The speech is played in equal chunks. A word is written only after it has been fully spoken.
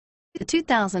The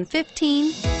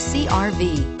 2015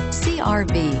 CR-V.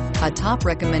 CR-V, a top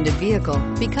recommended vehicle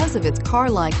because of its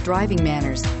car-like driving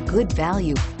manners, good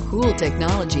value, cool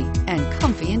technology, and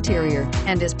comfy interior,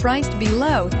 and is priced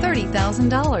below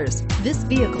 $30,000. This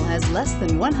vehicle has less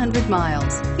than 100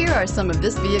 miles. Here are some of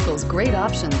this vehicle's great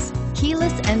options: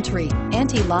 keyless entry,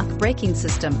 anti-lock braking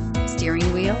system,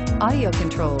 steering wheel audio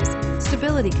controls,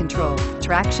 stability control,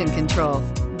 traction control,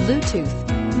 Bluetooth,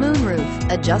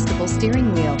 moonroof, adjustable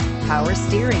steering wheel, power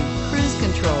steering, cruise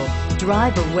control.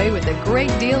 Drive away with a great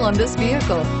deal on this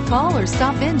vehicle. Call or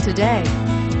stop in today.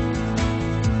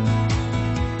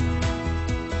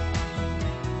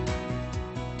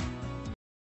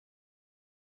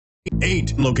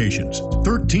 8 locations,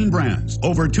 13 brands,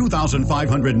 over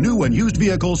 2,500 new and used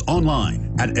vehicles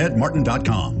online at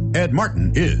edmartin.com. Ed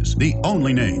Martin is the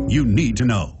only name you need to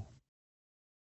know.